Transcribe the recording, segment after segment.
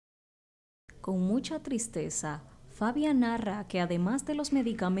Con mucha tristeza, Fabia narra que además de los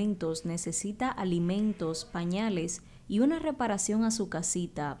medicamentos necesita alimentos, pañales y una reparación a su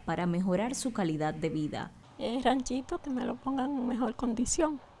casita para mejorar su calidad de vida. El ranchito que me lo pongan en mejor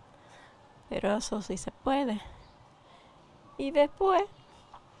condición, pero eso sí se puede. Y después,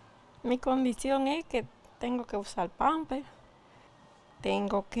 mi condición es que tengo que usar pamper,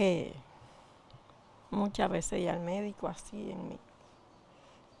 tengo que muchas veces ir al médico así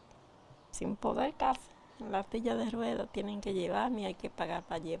sin poder casi. En la silla de ruedas tienen que llevarme, hay que pagar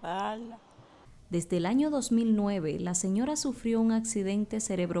para llevarla. Desde el año 2009, la señora sufrió un accidente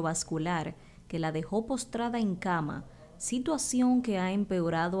cerebrovascular que la dejó postrada en cama, situación que ha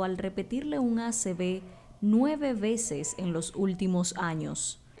empeorado al repetirle un ACV 9 veces en los últimos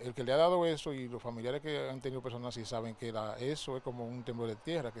años. El que le ha dado eso y los familiares que han tenido personas así saben que eso es como un temblor de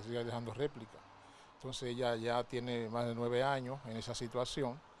tierra que sigue dejando réplica. Entonces ella ya tiene más de 9 años en esa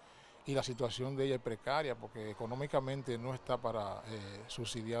situación y la situación de ella es precaria porque económicamente no está para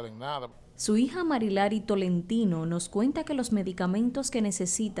subsidiar en nada. Su hija Marilari Tolentino nos cuenta que los medicamentos que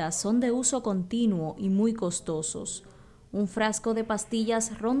necesita son de uso continuo y muy costosos. Un frasco de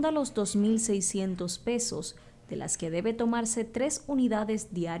pastillas ronda los 2.600 pesos, de las que debe tomarse 3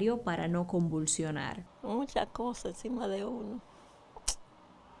 unidades diario para no convulsionar. Muchas cosas encima de uno.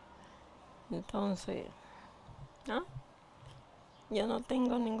 Entonces, ¿no? Yo no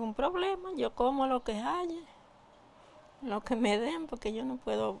tengo ningún problema, yo como lo que haya, lo que me den, porque yo no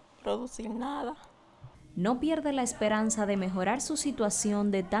puedo producir nada. No pierde la esperanza de mejorar su situación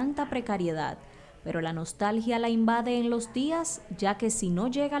de tanta precariedad, pero la nostalgia la invade en los días, ya que si no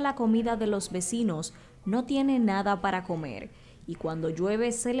llega la comida de los vecinos, no tiene nada para comer, y cuando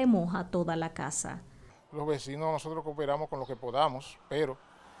llueve se le moja toda la casa. Los vecinos nosotros cooperamos con lo que podamos, pero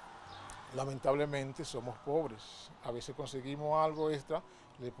lamentablemente somos pobres. A veces conseguimos algo extra,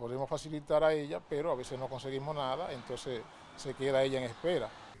 le podemos facilitar a ella, pero a veces no conseguimos nada, entonces se queda ella en espera.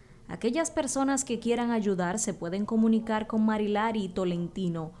 Aquellas personas que quieran ayudar se pueden comunicar con Marilari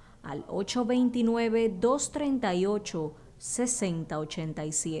Tolentino al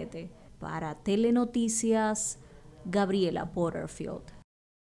 829-238-6087. Para Telenoticias, Gabriela Porterfield.